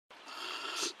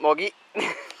Moggy.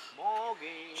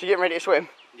 Moggy. She getting ready to swim?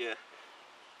 Yeah.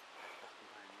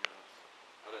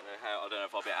 I don't know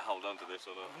if I'll be able to hold on to this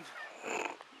or not.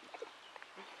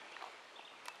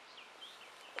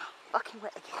 Fucking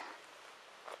wet again.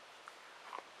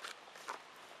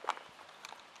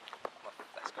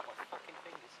 That's got my fucking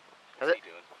fingers. Has What's it? he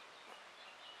doing?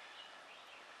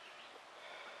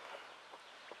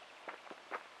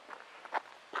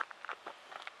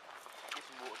 Get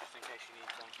some water just in case you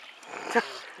need some.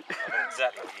 I know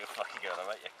exactly where you're fucking going, I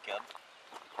bet you gun.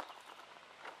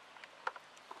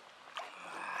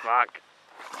 Fuck.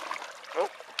 Oh.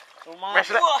 Oh, Mark.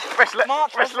 Wrestle it. Wrestle it.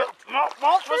 Mark, Wrestle it. Mark,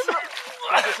 wrestle it.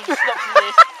 Get some stuff from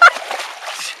this.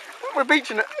 We're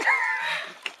beaching it.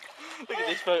 Look at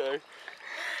this photo.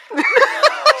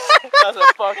 That's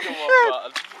a fucking one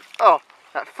button. Oh,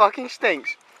 that fucking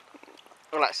stinks.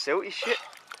 All that silty shit.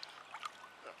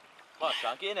 Come on,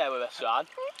 son, get in there with us, son.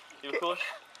 You of course.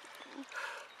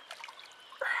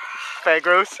 Fair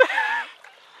gross.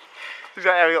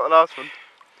 Exactly how we got the last one.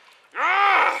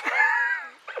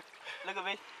 Look at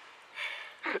me.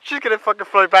 She's gonna fucking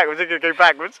flow backwards, they're gonna go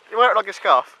backwards. You wear it like a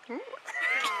scarf. I'm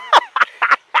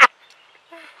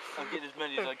getting as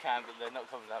many as I can, but they're not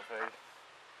coming out very.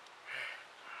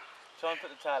 Try and put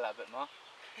the tail out a bit more.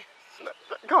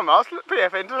 Come on, Mars, put your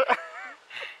effort into it.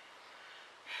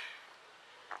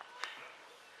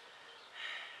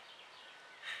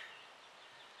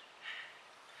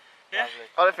 Yeah.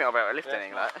 I don't think I'll be able to lift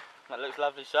anything like that. That looks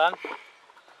lovely, son.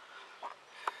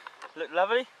 Look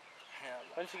lovely? Yeah.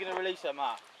 When's she going to release her,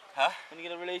 Mark? Huh? When are you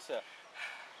going to release her?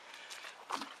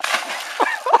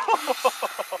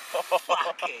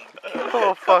 Fucking.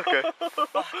 Oh, fucker.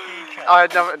 I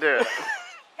had nothing to do with it.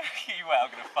 You wait,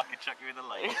 I'm going to fucking chuck you in the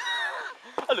lake.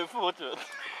 I look forward to it.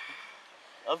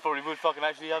 I probably would fucking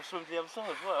actually have swim to the other side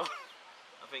as well.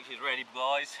 I think she's ready,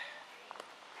 guys.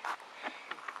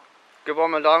 Goodbye,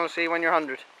 my darling. See you when you're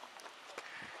 100.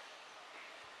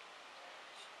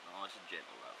 Nice and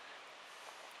gentle, love.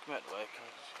 Come out the way, can I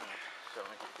just show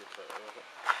me a good photo of it?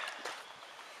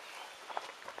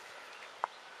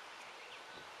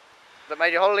 That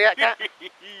made you holiday, that cat?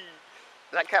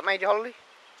 That cat made you holiday?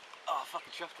 Oh,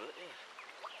 fucking chuffed with it,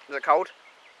 yeah. Is it cold?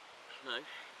 No.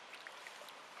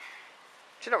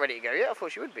 She's not ready to go yet. I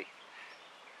thought she would be.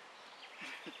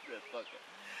 Yeah, fuck it.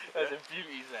 There's a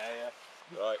beauties there, yeah.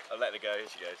 Right, I'll let her go. Here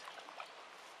she goes.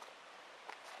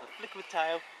 A flick of a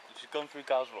tail, and she's gone through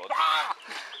Carl's rod.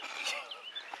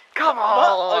 Come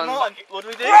on! What do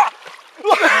we do?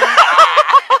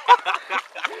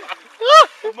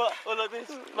 What like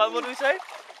this? What do we say?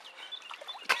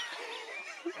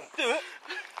 Do it.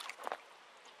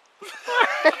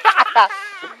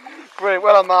 Brilliant,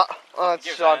 well done, Matt. Oh, that's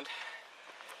Give it a son. hand.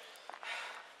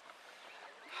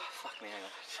 Fuck me, hang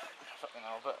on. Fucking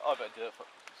hell, but I better do it.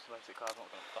 Basic car's not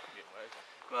going to fucking get wet.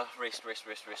 Well, wrist.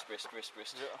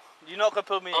 Yeah. You're not going to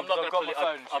pull me in. I'm not going to pull you.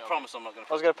 I promise I'm not going to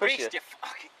pull you. I was going to push you. Wrist, you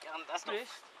fucking gun. That's not.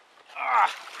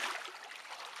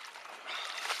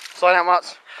 Sign out,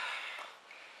 Mats.